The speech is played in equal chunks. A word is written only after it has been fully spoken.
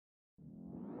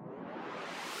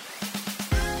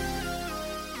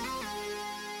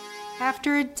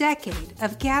After a decade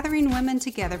of gathering women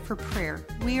together for prayer,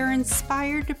 we are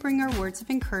inspired to bring our words of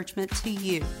encouragement to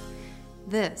you.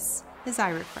 This is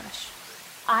iRefresh.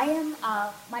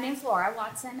 My name's Laura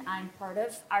Watson. I'm part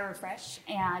of iRefresh,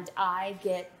 and I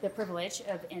get the privilege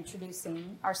of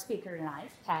introducing our speaker tonight,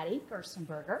 Patty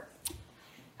Gerstenberger.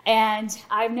 And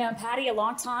I've known Patty a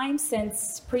long time,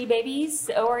 since pre-babies,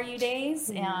 ORU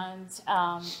days, and,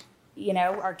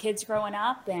 our kids growing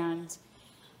up, and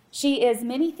she is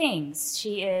many things.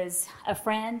 She is a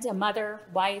friend, a mother,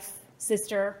 wife,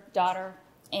 sister, daughter,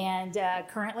 and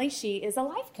currently she is a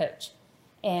life coach,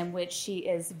 in which she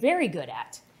is very good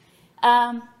at.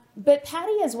 But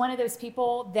Patty is one of those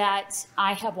people that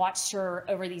I have watched her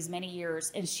over these many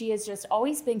years, and she has just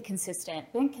always been consistent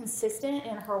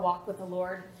in her walk with the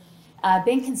Lord,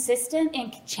 been consistent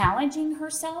in challenging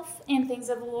herself in things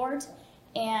of the Lord,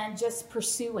 and just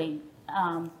pursuing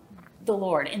the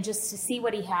Lord, and just to see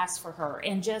what he has for her,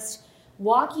 and just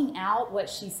walking out what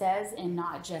she says and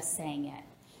not just saying it.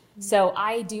 So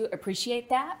I do appreciate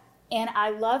that. And I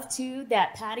love too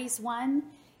that Patty's one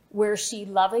where she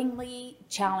lovingly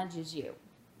challenges you.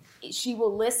 She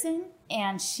will listen,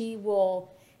 and she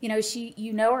will,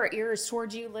 her ear is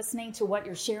towards you, listening to what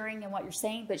you're sharing and what you're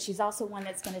saying, but she's also one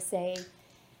that's going to say,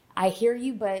 I hear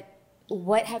you, but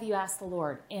what have you asked the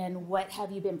Lord, and what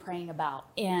have you been praying about,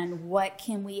 and what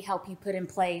can we help you put in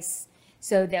place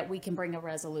so that we can bring a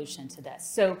resolution to this?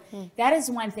 So that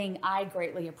is one thing I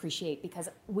greatly appreciate, because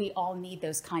we all need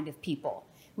those kind of people.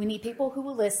 We need people who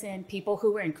will listen, people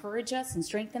who will encourage us and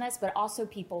strengthen us, but also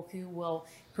people who will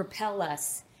propel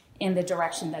us in the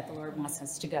direction that the Lord wants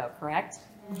us to go, correct?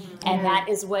 And that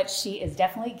is what she is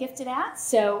definitely gifted at.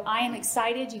 So I am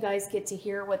excited. You guys get to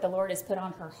hear what the Lord has put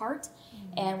on her heart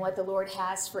and what the Lord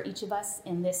has for each of us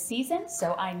in this season.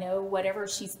 So I know whatever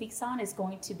she speaks on is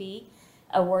going to be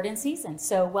a word in season.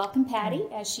 So welcome, Patty,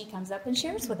 as she comes up and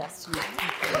shares with us tonight.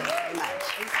 Thank you very much.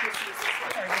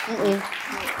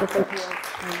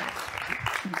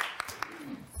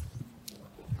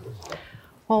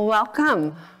 Well,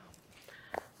 welcome.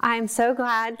 I'm so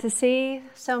glad to see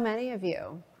so many of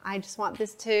you. I just want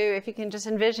this to, if you can just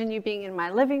envision you being in my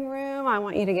living room, I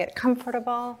want you to get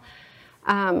comfortable.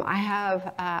 I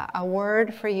have a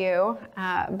word for you,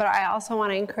 but I also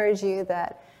want to encourage you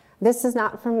that this is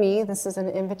not from me. This is an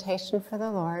invitation from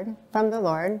the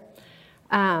Lord.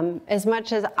 As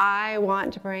much as I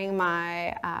want to bring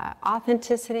my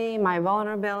authenticity, my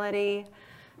vulnerability,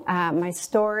 my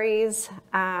stories,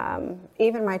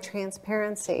 even my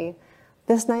transparency,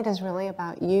 this night is really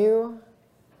about you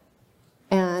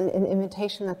and an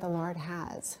invitation that the Lord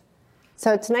has.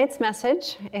 So tonight's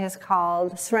message is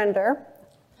called Surrender,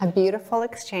 a Beautiful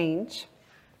Exchange.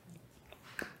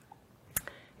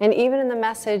 And even in the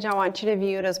message, I want you to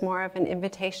view it as more of an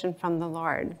invitation from the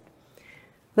Lord.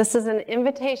 This is an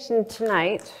invitation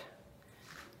tonight,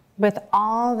 with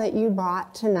all that you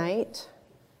brought tonight,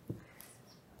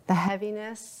 the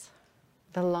heaviness,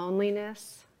 the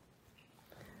loneliness,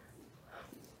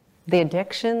 the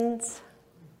addictions,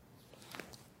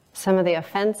 some of the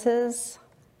offenses,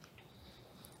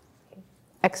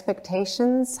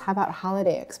 expectations. How about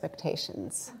holiday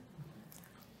expectations?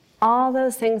 All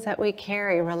those things that we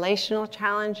carry, relational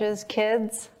challenges,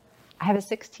 kids. I have a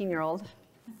 16-year-old.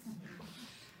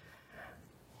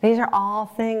 These are all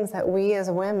things that we as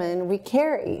women, we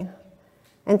carry.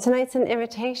 And tonight's an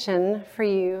invitation for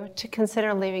you to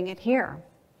consider leaving it here.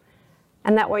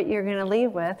 And that what you're going to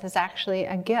leave with is actually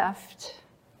a gift,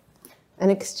 an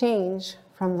exchange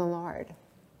from the Lord.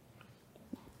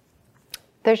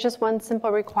 There's just one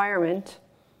simple requirement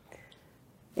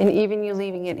in even you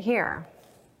leaving it here,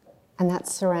 and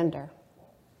that's surrender.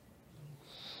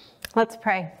 Let's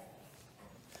pray.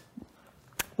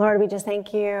 Lord, we just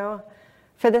thank you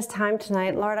for this time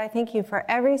tonight. Lord, I thank you for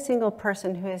every single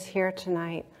person who is here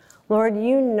tonight. Lord,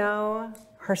 you know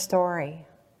her story.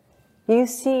 You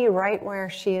see right where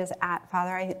she is at,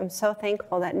 Father. I am so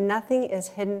thankful that nothing is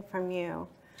hidden from you.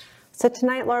 So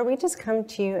tonight, Lord, we just come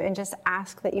to you and just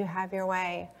ask that you have your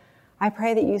way. I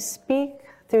pray that you speak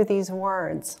through these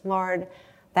words, Lord,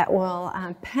 that will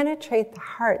penetrate the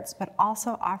hearts, but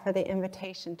also offer the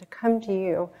invitation to come to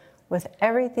you with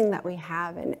everything that we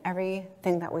have and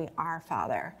everything that we are,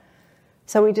 Father.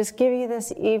 So we just give you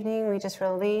this evening, we just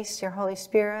release your Holy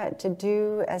Spirit to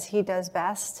do as he does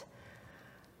best.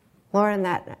 Lord, and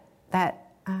that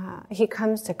he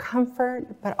comes to comfort,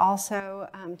 but also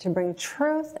to bring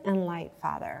truth and light,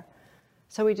 Father.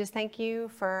 So we just thank you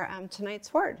for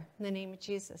tonight's word. In the name of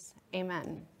Jesus,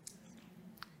 amen.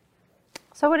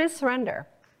 So what is surrender?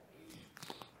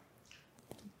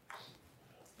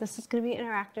 This is going to be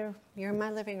interactive. You're in my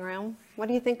living room. What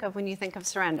do you think of when you think of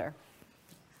surrender?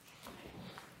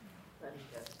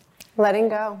 Letting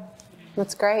go.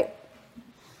 That's great.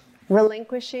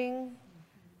 Relinquishing.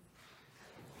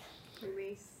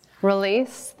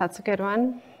 Release. That's a good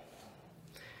one.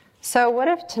 So what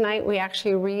if tonight we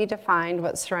actually redefined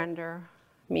what surrender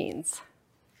means?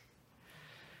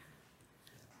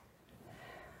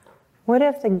 What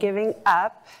if the giving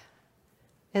up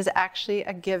is actually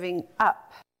a giving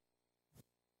up?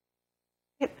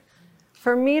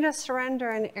 For me to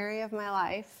surrender an area of my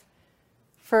life,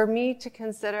 for me to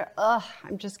consider,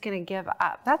 I'm just going to give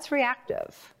up, that's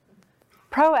reactive.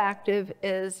 Proactive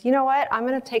is, you know what, I'm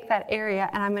going to take that area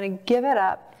and I'm going to give it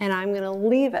up and I'm going to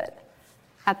leave it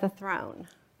at the throne.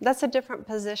 That's a different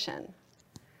position.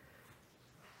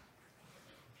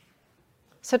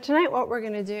 So tonight what we're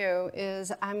going to do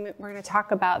is we're going to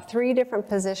talk about 3 different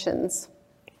positions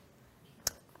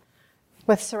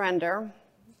with surrender.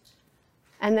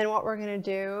 And then what we're going to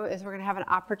do is we're going to have an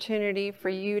opportunity for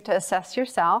you to assess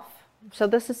yourself. So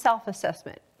this is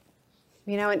self-assessment.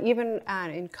 You know, and even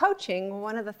in coaching,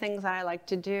 one of the things that I like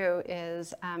to do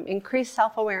is increase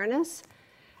self-awareness.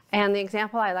 And the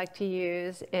example I like to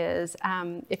use is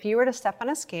if you were to step on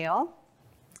a scale,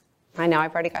 I know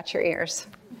I've already got your ears,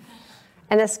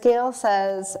 and the scale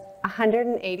says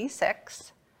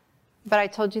 186, but I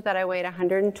told you that I weighed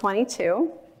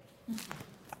 122.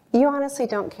 You honestly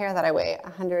don't care that I weigh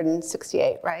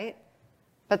 168, right?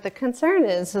 But the concern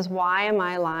is why am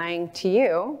I lying to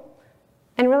you?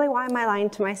 And really, why am I lying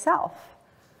to myself?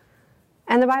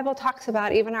 And the Bible talks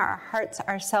about even our hearts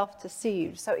are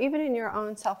self-deceived. So even in your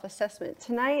own self-assessment,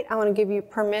 tonight I want to give you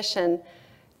permission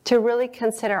to really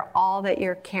consider all that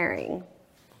you're carrying.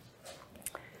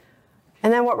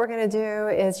 And then what we're going to do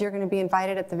is you're going to be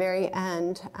invited at the very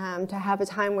end to have a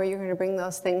time where you're going to bring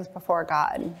those things before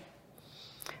God.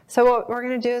 So what we're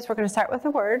going to do is we're going to start with a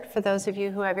word for those of you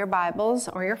who have your Bibles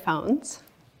or your phones.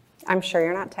 I'm sure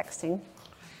you're not texting.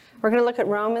 We're going to look at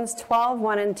Romans 12,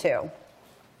 1 and 2.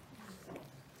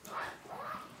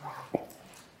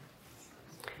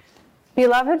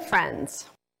 Beloved friends,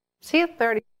 see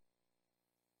 30.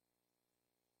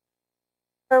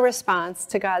 A response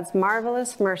to God's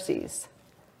marvelous mercies.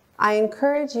 I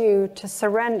encourage you to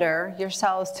surrender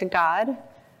yourselves to God,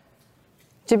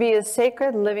 to be as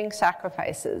sacred living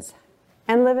sacrifices,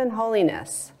 and live in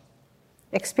holiness,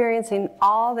 experiencing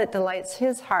all that delights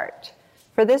His heart,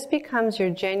 for this becomes your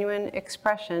genuine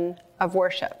expression of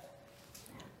worship.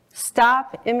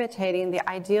 Stop imitating the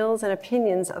ideals and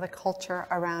opinions of the culture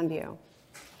around you,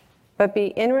 but be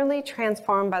inwardly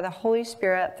transformed by the Holy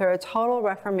Spirit through a total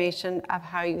reformation of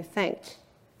how you think.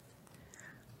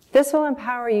 This will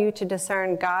empower you to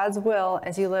discern God's will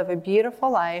as you live a beautiful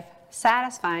life,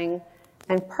 satisfying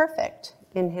and perfect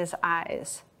in His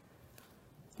eyes.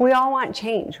 We all want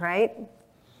change, right?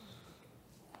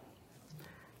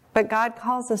 But God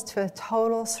calls us to a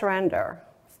total surrender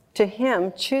to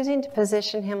Him, choosing to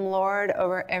position Him Lord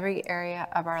over every area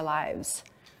of our lives.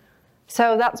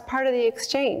 So that's part of the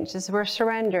exchange, is we're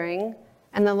surrendering,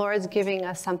 and the Lord's giving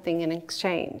us something in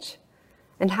exchange.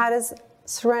 And how does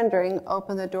surrendering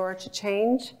open the door to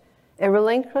change? It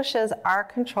relinquishes our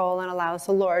control and allows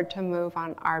the Lord to move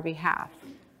on our behalf.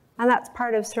 And that's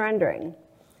part of surrendering.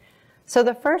 So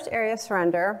the first area of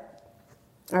surrender,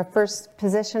 our first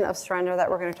position of surrender that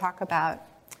we're going to talk about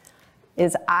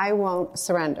is I won't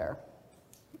surrender.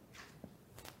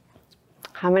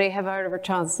 How many have ever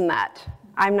chosen that?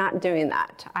 I'm not doing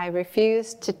that. I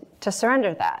refuse to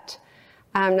surrender that.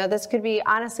 Now, this could be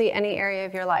honestly any area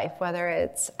of your life, whether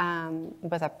it's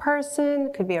with a person,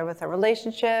 it could be with a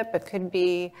relationship, it could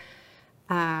be,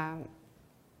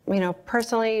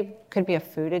 personally, could be a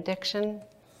food addiction.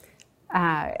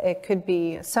 It could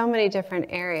be so many different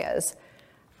areas.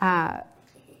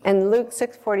 In Luke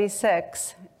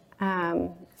 6:46,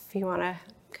 if you want to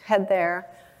head there,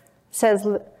 says,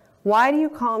 "Why do you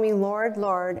call me Lord,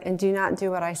 Lord, and do not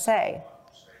do what I say?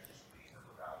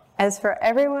 As for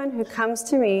everyone who comes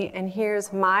to me and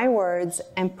hears my words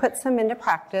and puts them into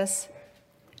practice,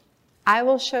 I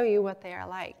will show you what they are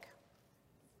like.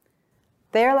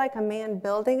 They are like a man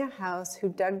building a house who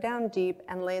dug down deep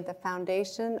and laid the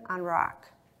foundation on rock.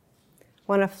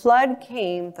 When a flood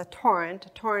came, a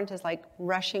torrent is like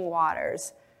rushing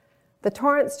waters. The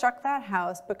torrent struck that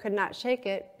house but could not shake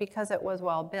it because it was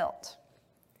well built.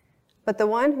 But the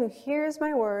one who hears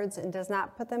my words and does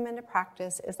not put them into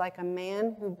practice is like a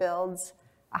man who builds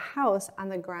a house on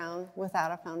the ground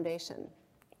without a foundation.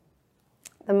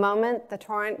 The moment the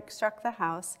torrent struck the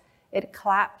house, it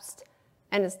collapsed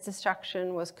and its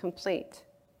destruction was complete."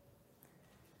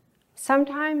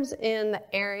 Sometimes in the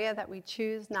area that we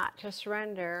choose not to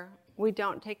surrender, we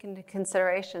don't take into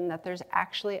consideration that there's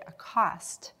actually a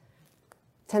cost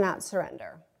to not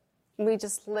surrender. we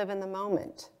just live in the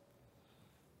moment.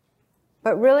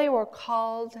 But really, we're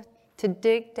called to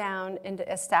dig down and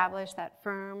to establish that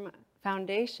firm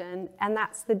foundation, and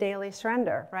that's the daily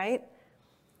surrender, right?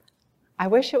 I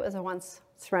wish it was a once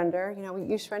surrender. You know,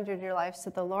 you surrendered your lives to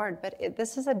the Lord, but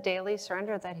this is a daily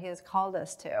surrender that He has called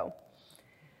us to.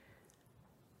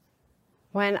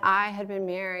 When I had been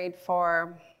married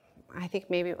for, I think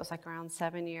maybe it was like around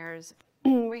 7 years,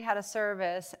 we had a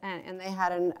service, and they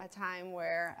had a time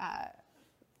where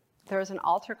there was an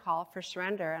altar call for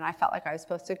surrender, and I felt like I was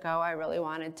supposed to go. I really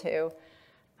wanted to,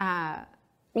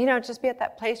 just be at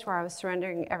that place where I was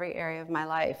surrendering every area of my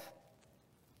life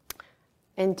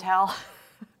until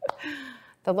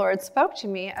the Lord spoke to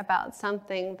me about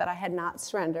something that I had not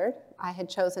surrendered. I had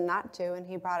chosen not to, and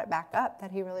He brought it back up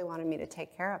that He really wanted me to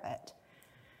take care of it.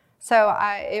 So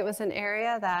it was an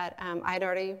area that I'd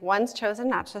already once chosen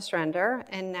not to surrender,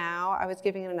 and now I was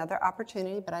giving it another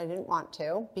opportunity, but I didn't want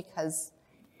to because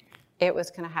it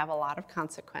was going to have a lot of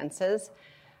consequences.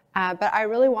 But I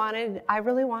really wanted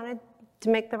to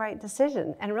make the right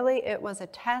decision, and really it was a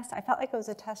test. I felt like it was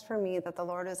a test for me that the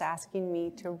Lord was asking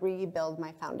me to rebuild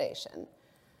my foundation.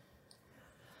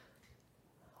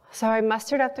 So I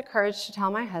mustered up the courage to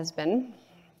tell my husband,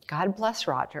 God bless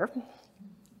Roger.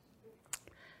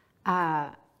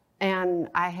 And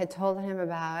I had told him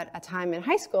about a time in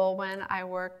high school when I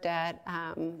worked at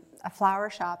a flower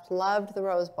shop, loved the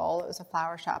Rose Bowl. It was a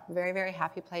flower shop, a very, very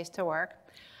happy place to work.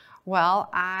 Well,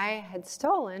 I had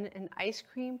stolen an ice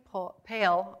cream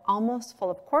pail almost full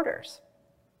of quarters.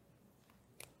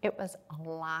 It was a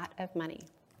lot of money.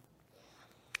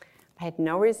 I had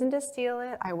no reason to steal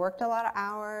it. I worked a lot of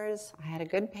hours. I had a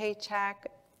good paycheck.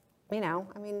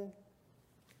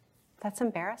 That's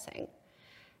embarrassing.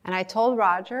 And I told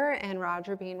Roger, and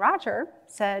Roger, being Roger,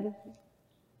 said,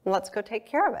 let's go take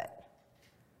care of it.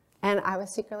 And I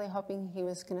was secretly hoping he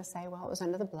was going to say, well, it was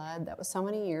under the blood. That was so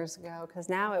many years ago, because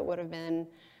now it would have been,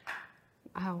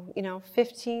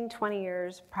 15, 20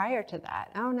 years prior to that.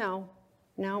 Oh, no.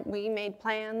 No, we made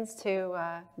plans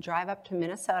to drive up to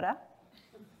Minnesota,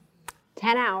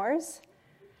 10 hours.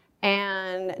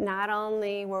 And not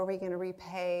only were we going to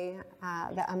repay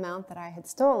the amount that I had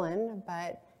stolen,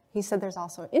 but he said there's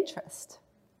also interest.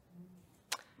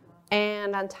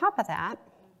 And on top of that,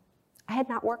 I had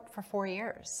not worked for 4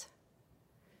 years.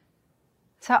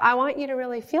 So I want you to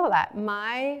really feel that.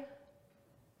 My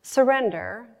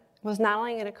surrender was not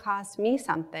only going to cost me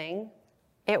something,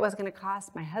 it was going to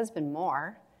cost my husband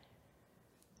more,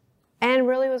 and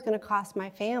really was going to cost my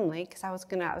family, because I was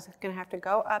going to have to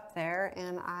go up there,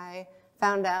 and I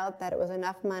found out that it was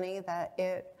enough money that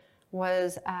it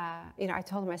was, I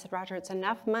told him, I said, Roger, it's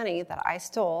enough money that I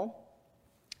stole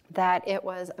that it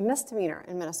was a misdemeanor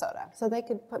in Minnesota, so they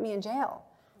could put me in jail.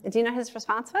 And do you know his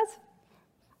response was?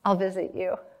 I'll visit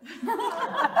you.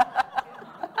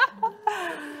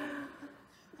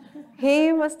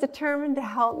 He was determined to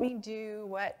help me do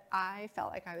what I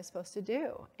felt like I was supposed to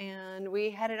do. And we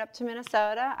headed up to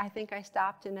Minnesota. I think I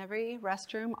stopped in every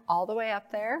restroom all the way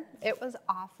up there. It was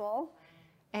awful.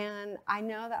 And I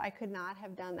know that I could not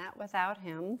have done that without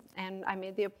him. And I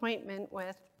made the appointment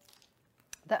with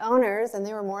the owners, and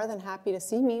they were more than happy to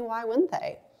see me. Why wouldn't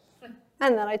they?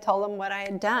 And then I told them what I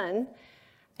had done,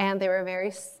 and they were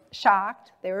very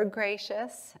shocked. They were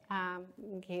gracious.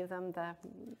 Gave them the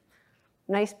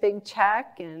nice big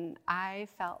check, and I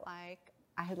felt like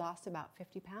I had lost about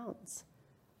 50 pounds.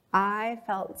 I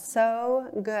felt so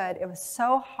good. It was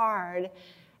so hard.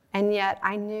 And yet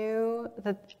I knew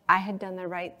that I had done the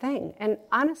right thing. And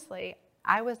honestly,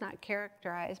 I was not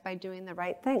characterized by doing the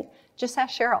right thing. Just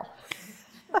ask Cheryl.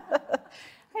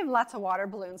 I have lots of water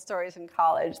balloon stories in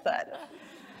college that...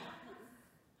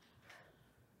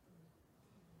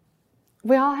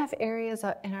 We all have areas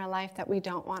in our life that we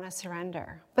don't want to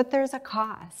surrender, but there's a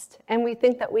cost, and we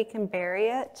think that we can bury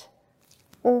it.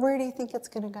 Well, where do you think it's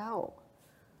going to go?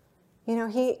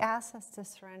 He asks us to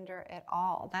surrender it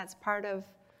all. That's part of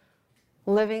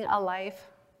living a life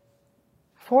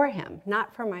for Him,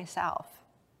 not for myself.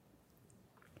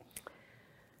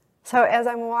 So as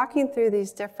I'm walking through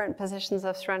these different positions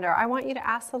of surrender, I want you to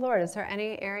ask the Lord, is there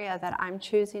any area that I'm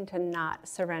choosing to not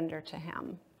surrender to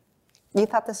Him? You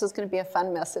thought this was going to be a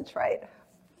fun message, right?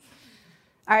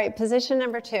 All right, position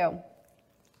number 2,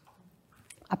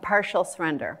 a partial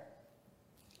surrender.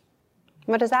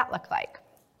 What does that look like?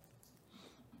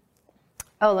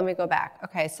 Oh, let me go back.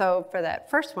 Okay, so for that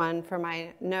first one, for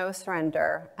my no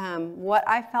surrender, what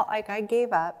I felt like I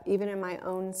gave up, even in my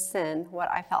own sin, what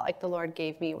I felt like the Lord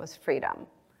gave me was freedom.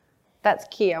 That's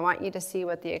key. I want you to see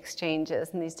what the exchange is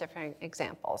in these different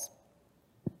examples.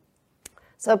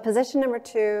 So position number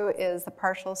 2 is the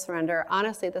partial surrender.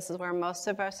 Honestly, this is where most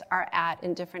of us are at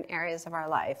in different areas of our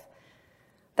life.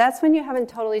 That's when you haven't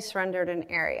totally surrendered an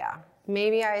area.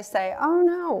 Maybe I say, oh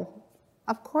no,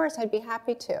 of course I'd be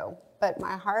happy to, but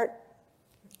my heart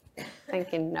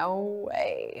thinking, no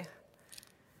way.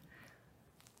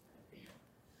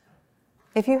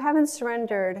 If you haven't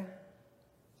surrendered,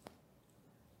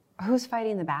 who's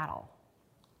fighting the battle?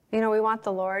 You know, we want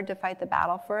the Lord to fight the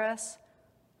battle for us.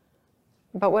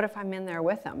 But what if I'm in there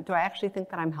with him? Do I actually think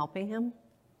that I'm helping him?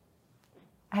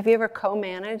 Have you ever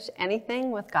co-managed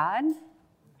anything with God?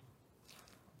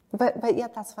 But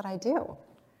yet that's what I do.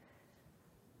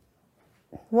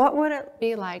 What would it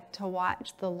be like to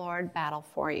watch the Lord battle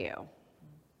for you?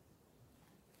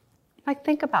 Like,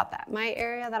 think about that. My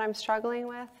area that I'm struggling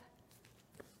with,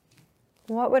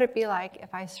 what would it be like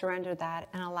if I surrendered that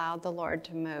and allowed the Lord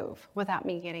to move without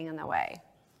me getting in the way?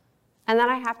 And then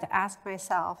I have to ask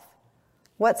myself,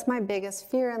 what's my biggest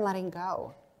fear in letting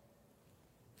go?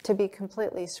 To be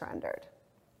completely surrendered.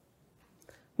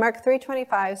 Mark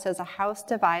 3:25 says, a house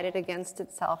divided against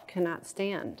itself cannot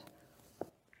stand.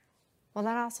 Well,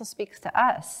 that also speaks to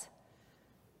us.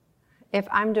 If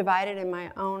I'm divided in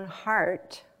my own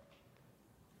heart,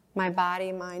 my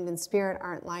body, mind, and spirit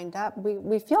aren't lined up,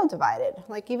 we feel divided.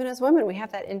 Like even as women, we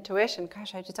have that intuition,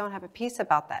 gosh, I just don't have a peace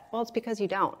about that. Well, it's because you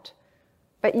don't.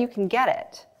 But you can get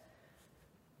it.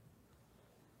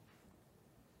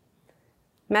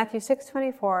 Matthew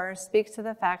 6:24 speaks to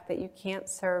the fact that you can't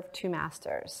serve 2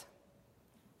 masters.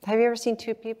 Have you ever seen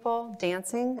 2 people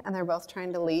dancing and they're both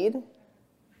trying to lead?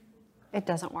 It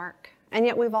doesn't work. And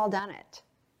yet we've all done it.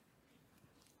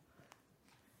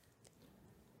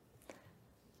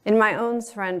 In my own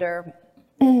surrender,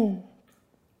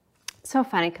 so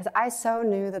funny, because I so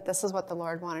knew that this is what the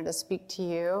Lord wanted to speak to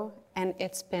you, and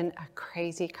it's been a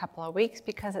crazy couple of weeks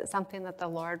because it's something that the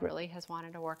Lord really has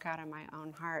wanted to work out in my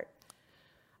own heart.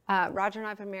 Roger and I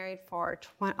have been married for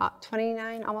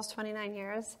 29, almost 29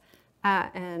 years,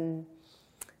 and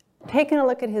taking a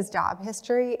look at his job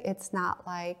history, it's not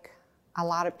like a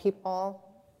lot of people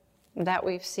that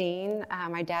we've seen.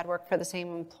 My dad worked for the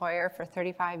same employer for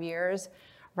 35 years.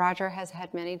 Roger has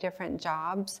had many different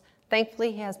jobs.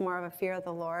 Thankfully, he has more of a fear of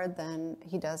the Lord than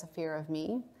he does a fear of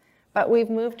me. But we've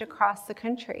moved across the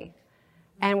country.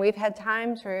 And we've had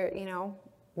times where, you know,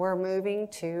 we're moving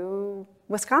to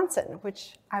Wisconsin,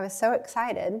 which I was so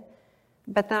excited.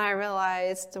 But then I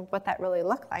realized what that really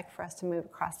looked like for us to move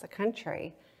across the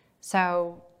country.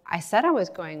 So I said I was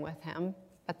going with him,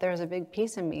 but there was a big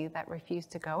piece of me that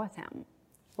refused to go with him.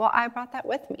 Well, I brought that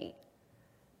with me.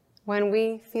 When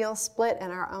we feel split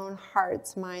in our own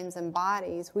hearts, minds, and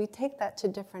bodies, we take that to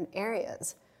different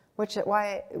areas, which is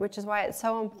why it's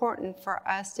so important for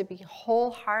us to be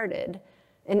wholehearted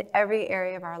in every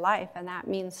area of our life, and that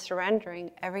means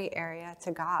surrendering every area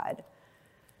to God.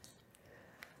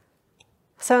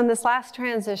 So in this last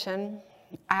transition,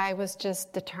 I was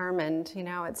just determined, you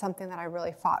know, it's something that I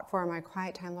really fought for in my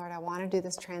quiet time. Lord, I want to do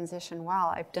this transition well.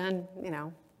 I've done,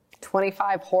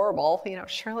 25 horrible,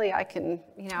 surely I can,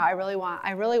 I really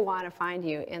want to find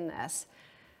you in this.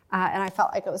 And I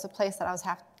felt like it was a place that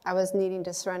I was needing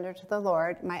to surrender to the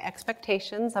Lord. My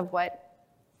expectations of what,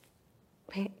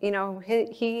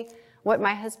 what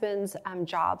my husband's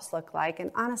jobs look like. And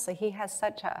honestly, he has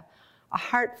such a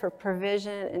heart for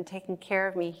provision and taking care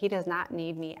of me. He does not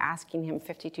need me asking him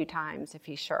 52 times if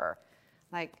he's sure.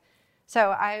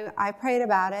 So I prayed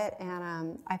about it,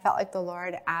 and I felt like the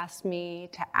Lord asked me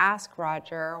to ask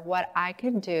Roger what I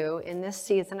could do in this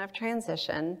season of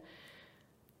transition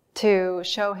to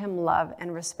show him love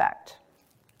and respect.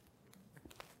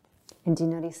 And do you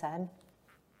know what he said?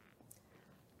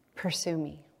 Pursue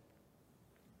me.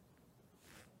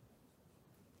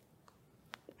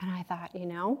 And I thought,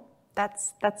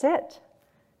 that's it.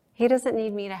 He doesn't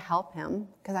need me to help him,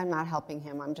 because I'm not helping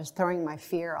him. I'm just throwing my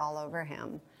fear all over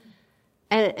him.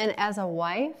 And as a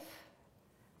wife,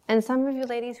 and some of you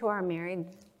ladies who are married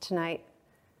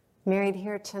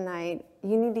here tonight,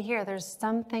 you need to hear there's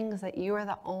some things that you are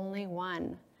the only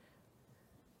one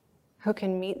who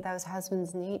can meet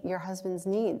your husband's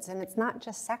needs. And it's not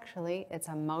just sexually, it's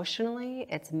emotionally,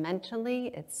 it's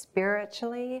mentally, it's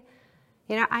spiritually.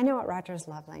 I know what Roger's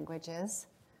love language is.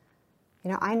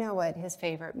 I know what his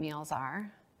favorite meals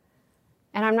are.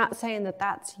 And I'm not saying that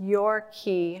that's your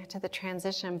key to the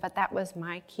transition, but that was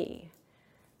my key.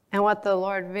 And what the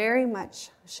Lord very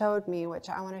much showed me, which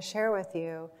I want to share with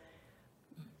you,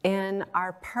 in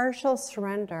our partial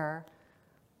surrender,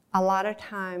 a lot of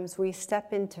times we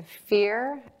step into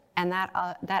fear, and that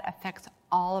affects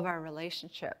all of our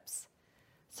relationships.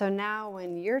 So now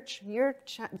when you're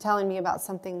telling me about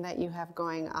something that you have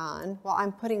going on, well,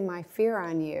 I'm putting my fear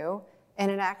on you,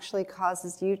 and it actually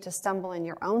causes you to stumble in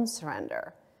your own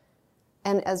surrender.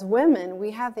 And as women,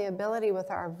 we have the ability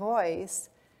with our voice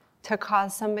to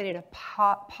cause somebody to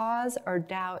pause or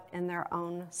doubt in their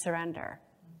own surrender.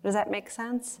 Does that make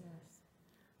sense?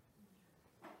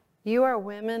 Yes. You are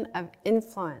women of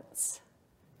influence,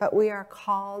 but we are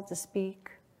called to speak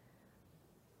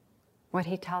what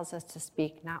he tells us to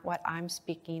speak, not what I'm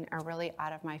speaking or really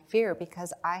out of my fear,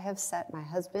 because I have set my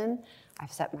husband,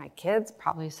 I've set my kids,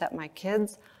 probably set my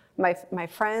kids, my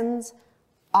friends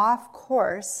off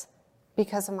course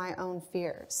because of my own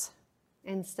fears,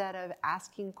 instead of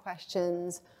asking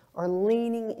questions or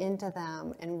leaning into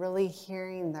them and really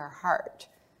hearing their heart,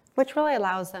 which really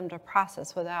allows them to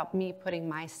process without me putting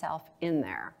myself in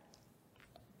there.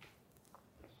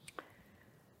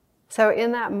 So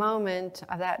in that moment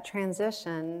of that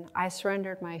transition, I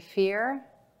surrendered my fear,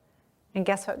 and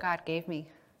guess what God gave me?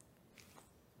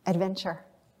 Adventure.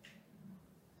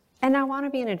 And I want to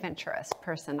be an adventurous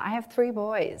person. I have 3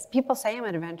 boys. People say I'm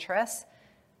adventurous,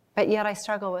 but yet I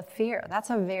struggle with fear. That's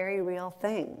a very real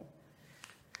thing.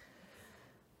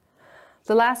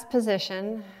 The last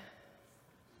position,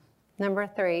 number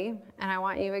 3, and I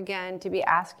want you again to be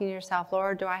asking yourself,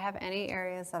 Lord, do I have any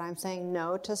areas that I'm saying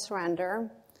no to surrender?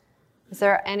 Is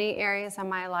there any areas in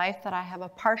my life that I have a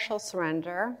partial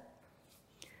surrender?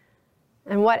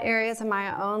 And what areas in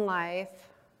my own life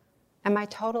am I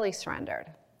totally surrendered?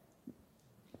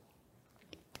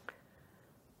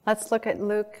 Let's look at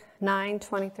Luke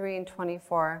 9:23 and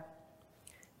 24.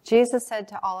 Jesus said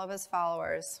to all of his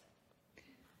followers,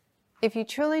 "If you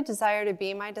truly desire to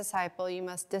be my disciple, you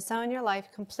must disown your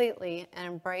life completely and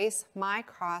embrace my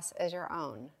cross as your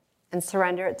own and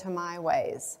surrender it to my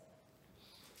ways.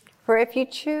 For if you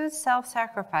choose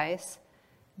self-sacrifice,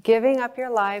 giving up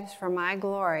your lives for my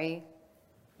glory,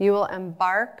 you will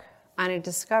embark on a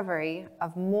discovery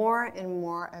of more and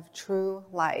more of true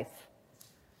life.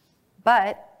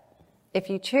 But if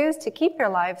you choose to keep your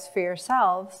lives for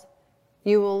yourselves,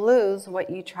 you will lose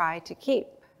what you try to keep."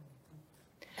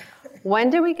 When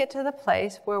did we get to the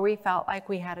place where we felt like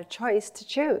we had a choice to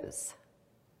choose?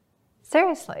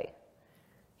 Seriously.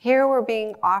 Here we're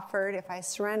being offered, if I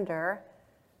surrender,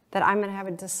 that I'm going to have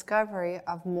a discovery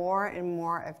of more and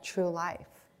more of true life.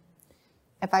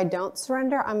 If I don't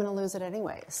surrender, I'm going to lose it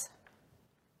anyways.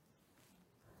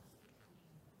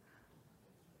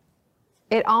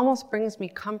 It almost brings me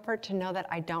comfort to know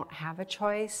that I don't have a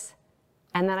choice,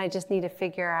 and then I just need to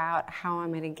figure out how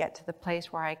I'm going to get to the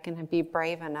place where I can be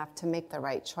brave enough to make the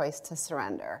right choice to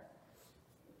surrender.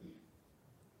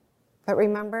 But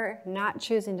remember, not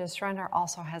choosing to surrender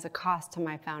also has a cost to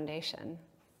my foundation.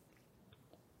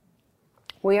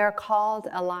 We are called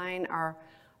to align our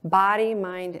body,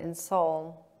 mind, and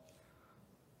soul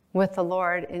with the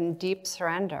Lord in deep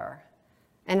surrender.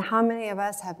 And how many of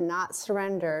us have not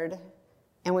surrendered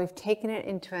and we've taken it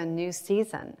into a new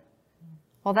season?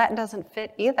 Well, that doesn't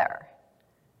fit either.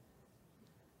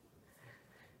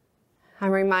 I'm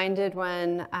reminded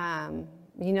when,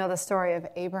 you know the story of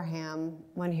Abraham,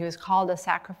 when he was called to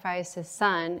sacrifice his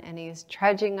son, and he's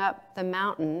trudging up the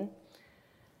mountain,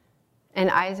 and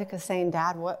Isaac is saying,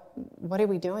 "Dad, what are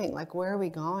we doing? Like, where are we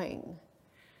going?"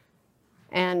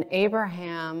 And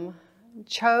Abraham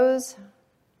chose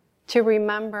to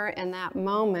remember in that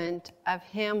moment of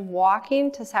him walking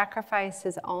to sacrifice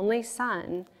his only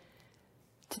son,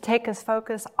 to take his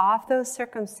focus off those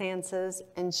circumstances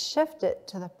and shift it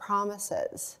to the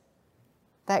promises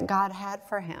that God had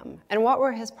for him. And what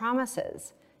were his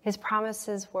promises? His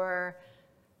promises were,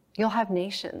 you'll have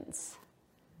nations.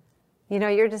 You know,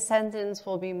 your descendants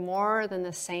will be more than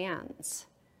the sands.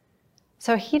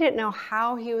 So he didn't know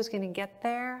how he was going to get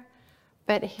there,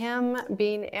 but him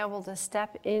being able to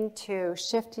step into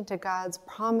shifting to God's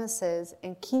promises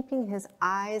and keeping his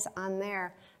eyes on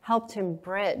there helped him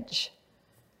bridge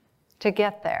to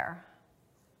get there.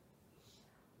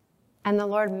 And the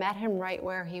Lord met him right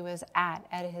where he was at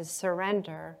his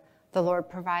surrender. The Lord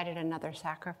provided another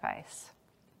sacrifice.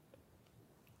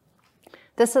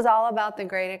 This is all about the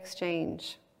great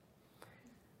exchange.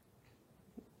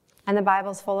 And the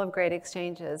Bible's full of great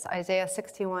exchanges. Isaiah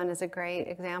 61 is a great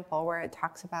example where it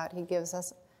talks about we give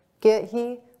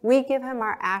him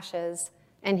our ashes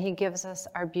and he gives us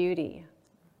our beauty.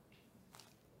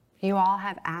 You all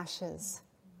have ashes.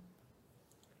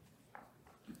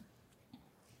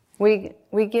 We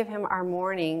give him our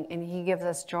mourning and he gives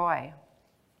us joy.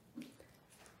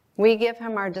 We give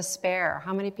him our despair.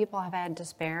 How many people have had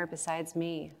despair besides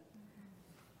me?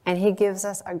 And he gives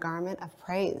us a garment of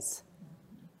praise.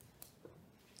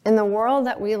 In the world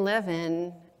that we live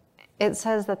in, it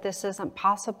says that this isn't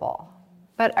possible.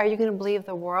 But are you going to believe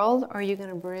the world, or are you going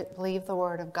to believe the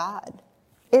Word of God?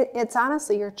 It's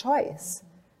honestly your choice.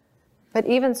 But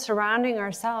even surrounding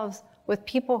ourselves with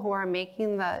people who are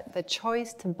making the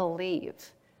choice to believe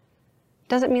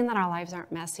doesn't mean that our lives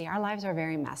aren't messy. Our lives are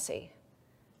very messy.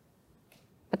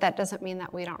 But that doesn't mean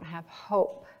that we don't have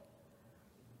hope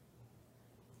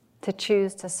to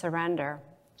choose to surrender.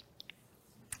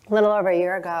 A little over a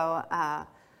year ago,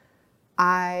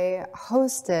 I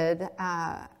hosted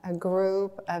a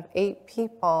group of 8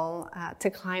 people to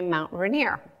climb Mount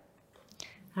Rainier.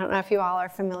 I don't know if you all are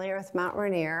familiar with Mount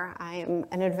Rainier. I am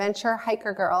an adventure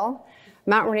hiker girl.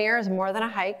 Mount Rainier is more than a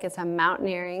hike. It's a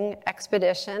mountaineering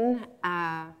expedition.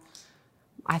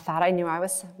 I thought I knew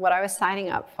what I was signing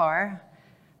up for.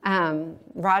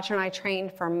 Roger and I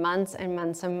trained for months and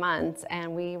months and months,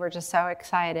 and we were just so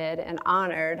excited and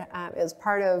honored. It was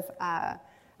part of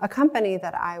a company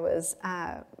that I was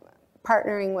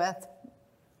partnering with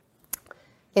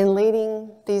in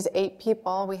leading these 8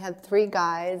 people. We had 3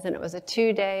 guides, and it was a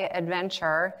 2-day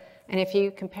adventure. And if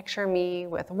you can picture me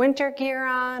with winter gear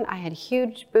on, I had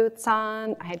huge boots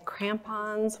on, I had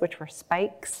crampons, which were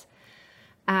spikes.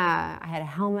 I had a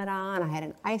helmet on, I had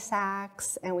an ice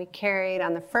axe, and we carried,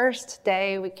 on the first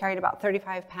day, we carried about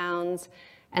 35 pounds,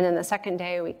 and then the second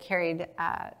day we carried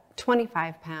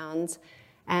 25 pounds.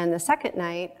 And the second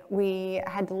night, we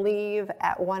had to leave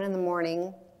at 1 in the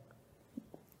morning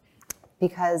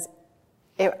because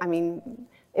it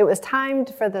was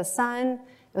timed for the sun.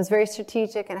 It was very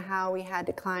strategic in how we had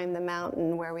to climb the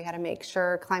mountain, where we had to make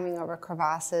sure, climbing over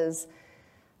crevasses,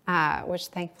 which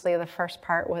thankfully the first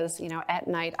part was, at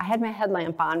night. I had my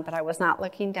headlamp on, but I was not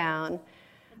looking down.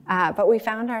 But we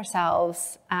found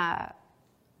ourselves,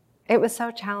 it was so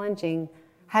challenging,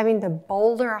 having to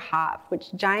boulder hop,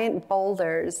 which giant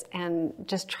boulders, and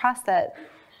just trust that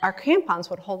our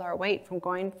crampons would hold our weight from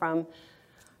going from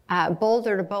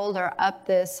boulder to boulder up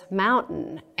this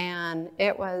mountain. And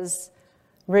it was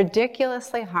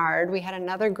ridiculously hard. We had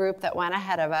another group that went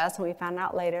ahead of us, and we found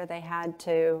out later they had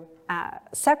to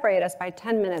separate us by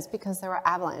 10 minutes because there were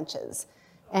avalanches.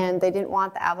 And they didn't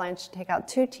want the avalanche to take out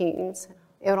 2 teams.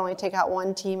 It would only take out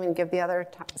 1 team and give the other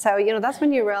time. So, that's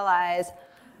when you realize,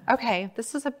 okay,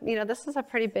 this is a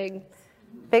pretty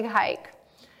big hike.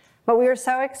 But we were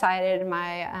so excited.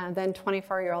 My then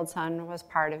 24-year-old son was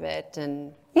part of it,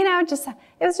 and it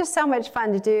was just so much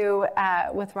fun to do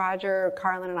with Roger,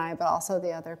 Carlin, and I, but also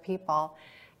the other people.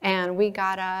 And we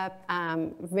got up,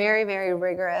 very, very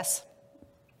rigorous.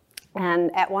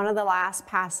 And at one of the last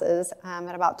passes,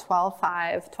 at about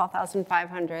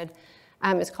 12,500,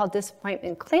 it's called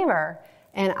Disappointment Cleaver.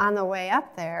 And on the way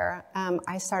up there,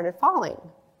 I started falling.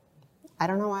 I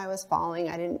don't know why I was falling.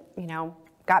 I didn't,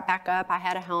 got back up. I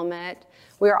had a helmet.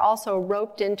 We were also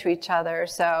roped into each other.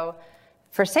 So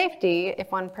for safety, if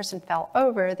one person fell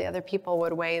over, the other people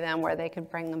would weigh them where they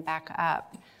could bring them back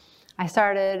up. I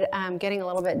started getting a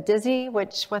little bit dizzy,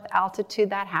 which with altitude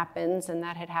that happens, and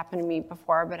that had happened to me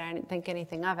before, but I didn't think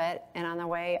anything of it. And on the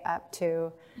way up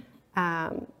to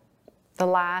the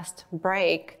last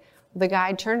break, the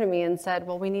guide turned to me and said,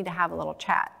 well, we need to have a little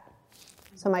chat.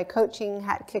 So my coaching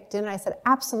hat kicked in, and I said,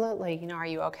 absolutely. Are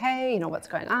you okay? What's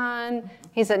going on?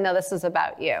 He said, no, this is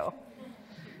about you.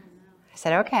 I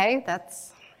said, okay,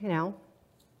 that's,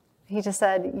 He just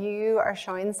said, you are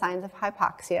showing signs of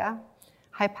hypoxia.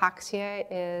 Hypoxia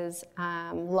is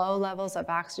low levels of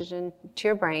oxygen to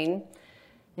your brain.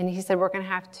 And he said, we're going to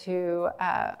have to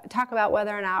talk about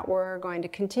whether or not we're going to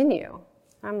continue.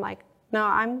 I'm like, no,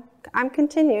 I'm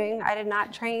continuing. I did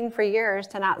not train for years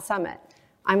to not summit.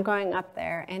 I'm going up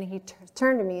there. And he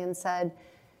turned to me and said,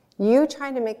 you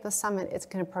trying to make the summit, it's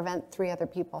going to prevent 3 other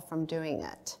people from doing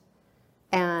it.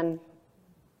 And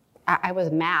I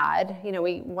was mad.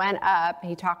 We went up,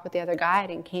 he talked with the other guide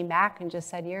and came back and just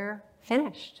said, you're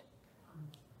finished.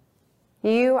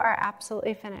 You are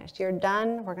absolutely finished. You're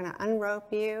done. We're going to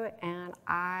unrope you. And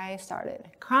I started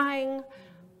crying.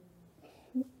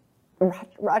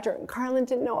 Roger and Carlin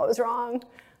didn't know what was wrong.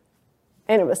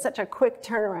 And it was such a quick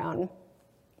turnaround.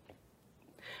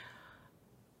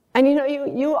 And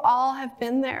you all have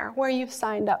been there where you've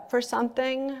signed up for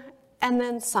something and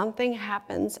then something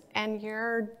happens and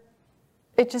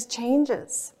it just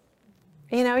changes.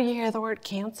 You hear the word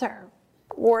cancer,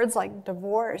 words like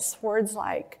divorce, words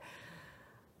like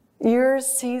your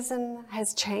season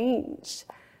has changed.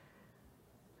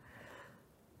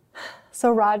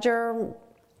 So Roger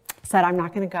said, I'm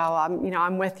not going to go.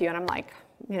 I'm with you. And I'm like,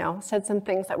 said some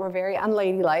things that were very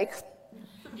unladylike.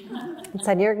 And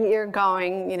said, you're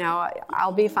going,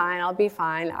 I'll be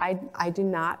fine. I do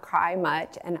not cry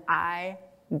much. And I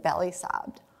belly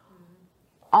sobbed.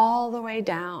 all the way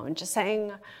down, just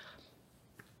saying,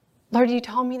 Lord, you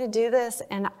told me to do this,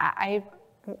 and I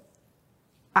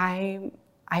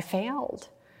failed.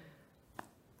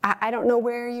 I don't know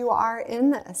where you are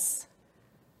in this.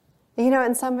 You know,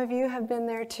 and some of you have been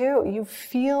there too. You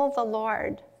feel the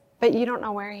Lord, but you don't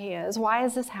know where he is. Why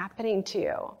is this happening to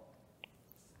you?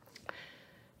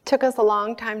 Took us a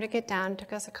long time to get down.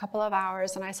 Took us a couple of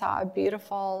hours, and I saw a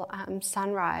beautiful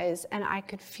sunrise, and I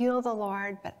could feel the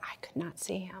Lord, but I could not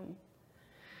see him.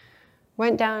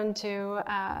 Went down to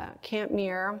Camp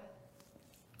Muir.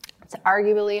 It's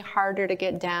arguably harder to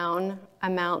get down a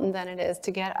mountain than it is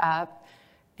to get up.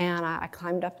 And I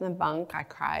climbed up in the bunk. I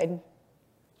cried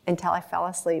until I fell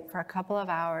asleep for a couple of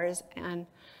hours. And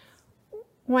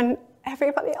when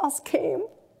everybody else came,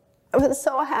 I was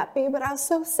so happy, but I was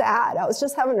so sad. I was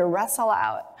just having to wrestle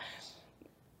out.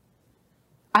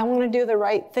 I want to do the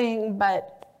right thing,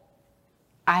 but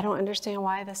I don't understand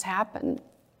why this happened.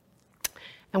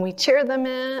 And we cheered them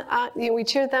in.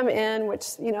 Which,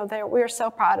 we were so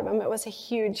proud of them. It was a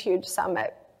huge, huge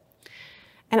summit.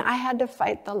 And I had to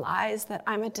fight the lies that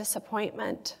I'm a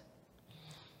disappointment.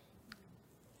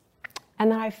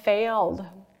 And that I failed.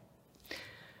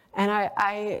 And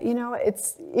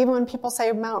it's, even when people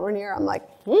say Mount Rainier, I'm like,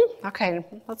 okay,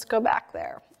 let's go back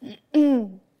there.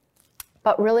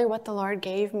 But really what the Lord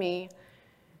gave me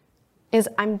is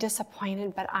I'm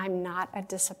disappointed, but I'm not a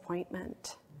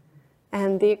disappointment.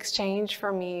 And the exchange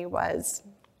for me was,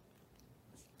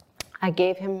 I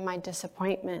gave him my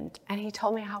disappointment, and he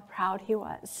told me how proud he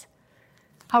was,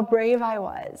 how brave I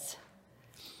was.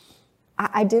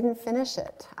 I didn't finish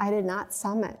it. I did not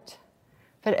summit.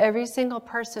 But every single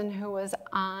person who was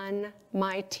on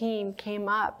my team came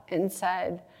up and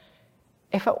said,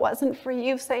 if it wasn't for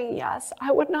you saying yes,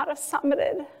 I would not have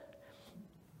summited.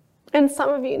 And some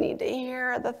of you need to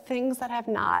hear the things that have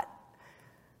not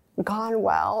gone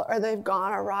well or they've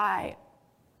gone awry.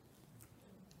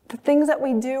 The things that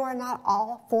we do are not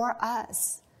all for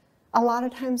us. A lot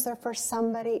of times they're for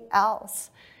somebody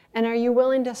else. And are you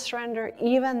willing to surrender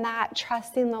even that,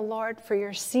 trusting the Lord for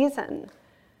your season?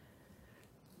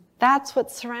 That's what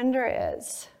surrender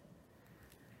is.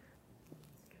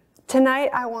 Tonight,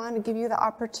 I want to give you the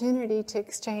opportunity to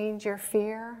exchange your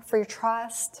fear for your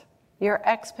trust, your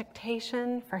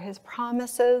expectation for his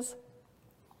promises,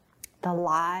 the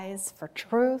lies for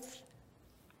truth,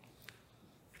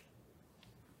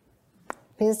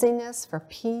 busyness for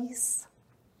peace.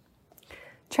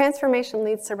 Transformation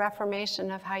leads to reformation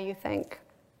of how you think.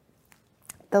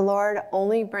 The Lord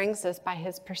only brings this by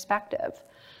his perspective.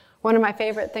 One of my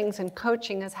favorite things in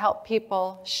coaching is help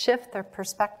people shift their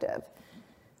perspective.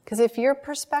 Because if your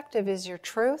perspective is your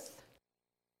truth,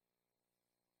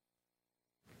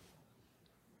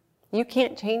 you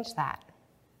can't change that.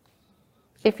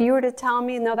 If you were to tell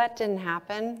me, no, that didn't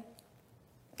happen,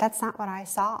 that's not what I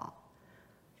saw.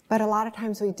 But a lot of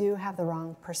times we do have the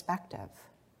wrong perspective.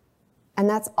 And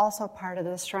that's also part of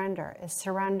the surrender, is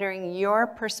surrendering your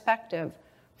perspective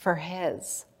for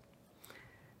his.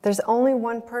 There's only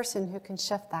one person who can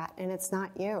shift that, and it's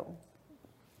not you.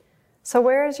 So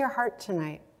where is your heart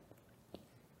tonight?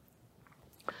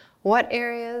 What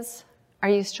areas are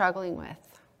you struggling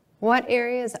with? What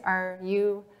areas are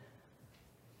you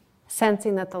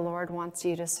sensing that the Lord wants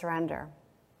you to surrender?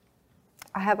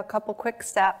 I have a couple quick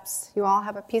steps. You all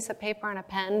have a piece of paper and a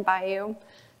pen by you,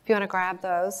 if you want to grab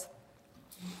those.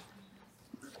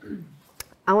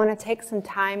 I want to take some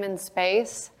time and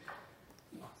space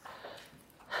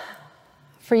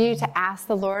for you to ask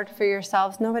the Lord for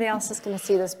yourselves. Nobody else is going to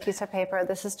see this piece of paper.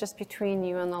 This is just between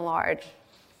you and the Lord.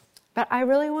 But I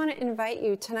really want to invite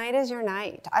you. Tonight is your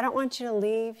night. I don't want you to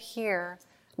leave here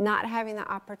not having the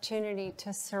opportunity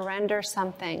to surrender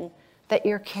something that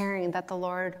you're carrying that the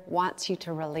Lord wants you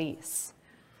to release.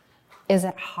 Is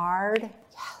it hard?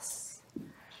 Yes.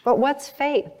 But what's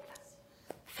faith?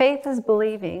 Faith is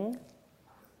believing,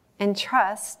 and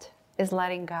trust is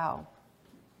letting go.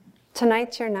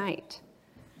 Tonight's your night.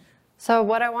 So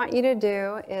what I want you to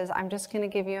do is, I'm just going to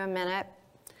give you a minute,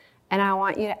 and I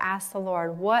want you to ask the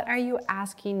Lord, what are you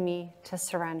asking me to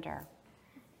surrender?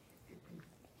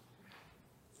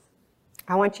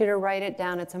 I want you to write it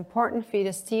down. It's important for you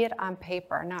to see it on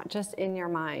paper, not just in your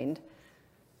mind,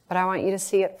 but I want you to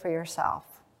see it for yourself.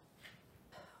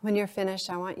 When you're finished,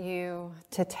 I want you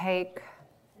to take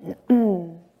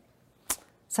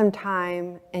some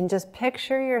time and just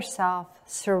picture yourself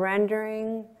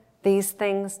surrendering these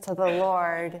things to the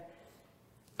Lord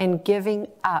and giving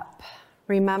up.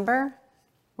 Remember,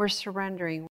 we're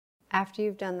surrendering. After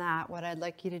you've done that, what I'd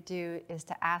like you to do is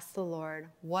to ask the Lord,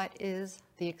 what is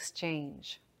the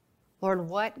exchange? Lord,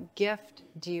 what gift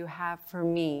do you have for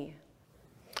me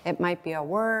It might be a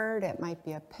word, it might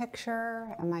be a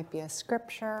picture, it might be a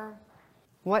scripture.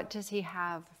 What does he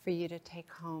have for you to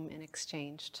take home in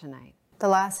exchange tonight? The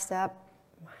last step,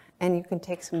 and you can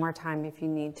take some more time if you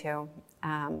need to,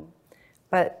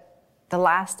 but the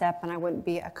last step, and I wouldn't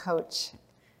be a coach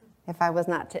if I was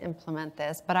not to implement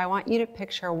this, but I want you to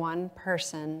picture one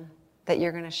person that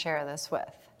you're going to share this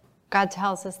with. God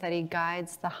tells us that he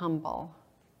guides the humble,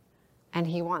 and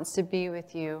he wants to be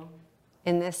with you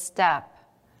in this step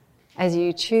as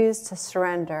you choose to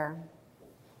surrender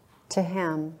to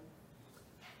him,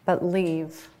 but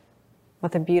leave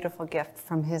with a beautiful gift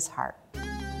from his heart.